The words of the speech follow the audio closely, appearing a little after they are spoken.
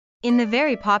In the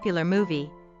very popular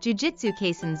movie, Jujutsu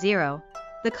Kaisen 0,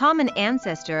 the common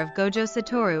ancestor of Gojo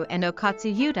Satoru and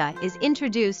Okkotsu Yuta is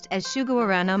introduced as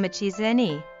Sugawarano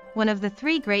Michizane, one of the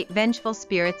three great vengeful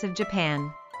spirits of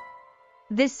Japan.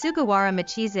 This Sugawarano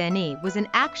Michizane was an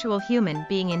actual human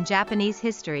being in Japanese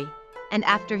history, and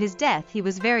after his death he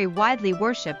was very widely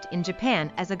worshipped in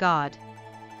Japan as a god.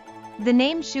 The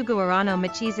name Sugawarano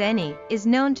Michizane is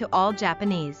known to all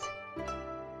Japanese.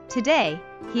 Today,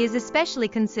 he is especially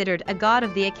considered a god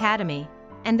of the academy,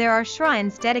 and there are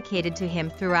shrines dedicated to him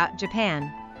throughout Japan,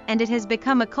 and it has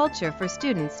become a culture for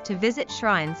students to visit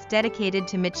shrines dedicated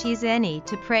to Michizane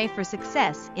to pray for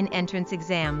success in entrance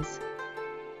exams.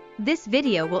 This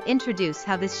video will introduce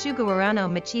how this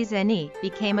Sugawarano Michizane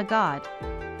became a god.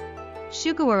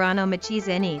 Sugawarano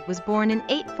Michizane was born in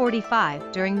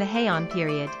 845 during the Heian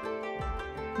period.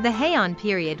 The Heian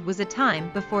period was a time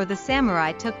before the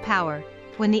samurai took power,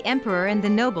 when the emperor and the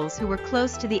nobles who were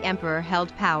close to the emperor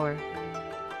held power.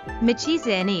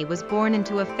 Michizane was born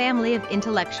into a family of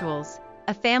intellectuals,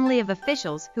 a family of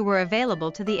officials who were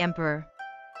available to the emperor.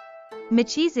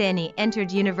 Michizane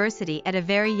entered university at a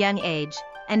very young age,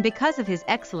 and because of his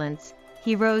excellence,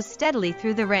 he rose steadily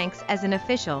through the ranks as an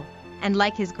official, and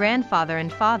like his grandfather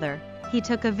and father, he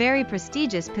took a very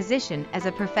prestigious position as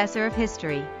a professor of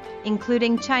history,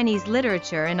 including Chinese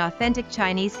literature and authentic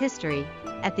Chinese history,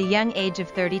 at the young age of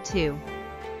 32.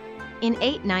 In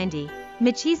 890,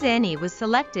 Michizane was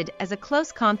selected as a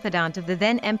close confidant of the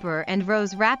then emperor and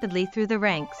rose rapidly through the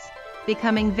ranks,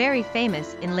 becoming very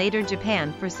famous in later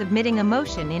Japan for submitting a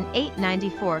motion in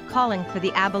 894 calling for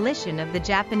the abolition of the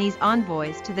Japanese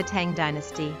envoys to the Tang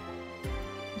dynasty.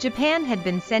 Japan had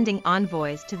been sending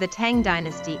envoys to the Tang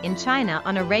dynasty in China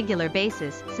on a regular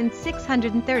basis since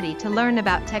 630 to learn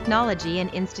about technology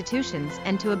and institutions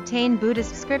and to obtain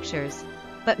Buddhist scriptures,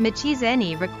 but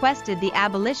Michizane requested the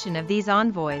abolition of these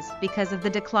envoys because of the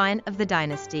decline of the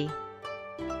dynasty.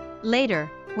 Later,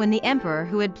 when the emperor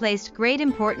who had placed great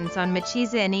importance on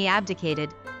Michizane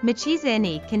abdicated,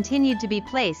 Michizane continued to be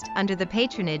placed under the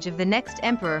patronage of the next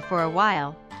emperor for a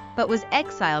while, but was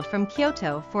exiled from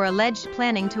Kyoto for alleged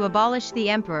planning to abolish the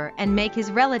emperor and make his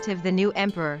relative the new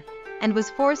emperor, and was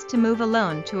forced to move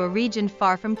alone to a region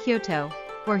far from Kyoto,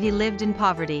 where he lived in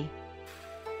poverty.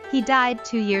 He died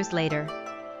 2 years later.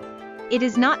 It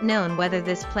is not known whether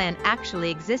this plan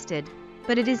actually existed,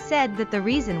 but it is said that the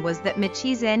reason was that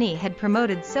Michizane had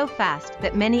promoted so fast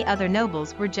that many other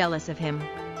nobles were jealous of him.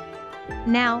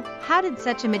 Now, how did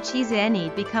such a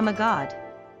Michizane become a god?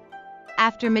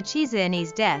 After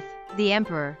Michizane's death, the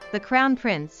emperor, the crown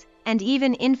prince, and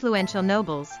even influential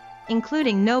nobles,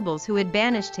 including nobles who had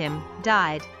banished him,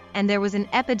 died, and there was an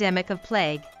epidemic of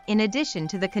plague, in addition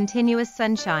to the continuous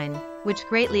sunshine, which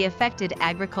greatly affected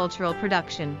agricultural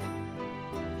production.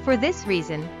 For this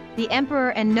reason, the emperor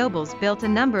and nobles built a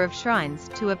number of shrines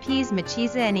to appease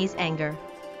Michizane's anger.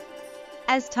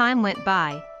 As time went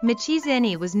by,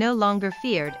 Michizane was no longer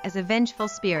feared as a vengeful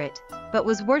spirit, but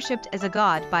was worshipped as a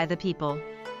god by the people.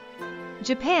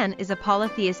 Japan is a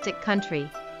polytheistic country,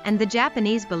 and the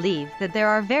Japanese believe that there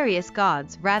are various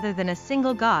gods rather than a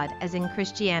single god as in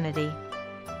Christianity.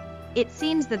 It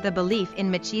seems that the belief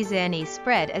in Michizane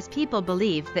spread as people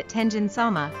believed that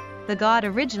Tenjin-sama, the god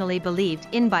originally believed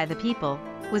in by the people,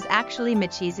 was actually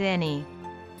Michizane.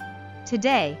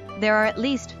 Today, there are at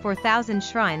least 4,000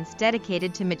 shrines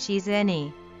dedicated to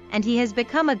Michizane, and he has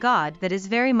become a god that is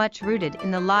very much rooted in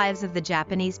the lives of the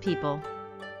Japanese people.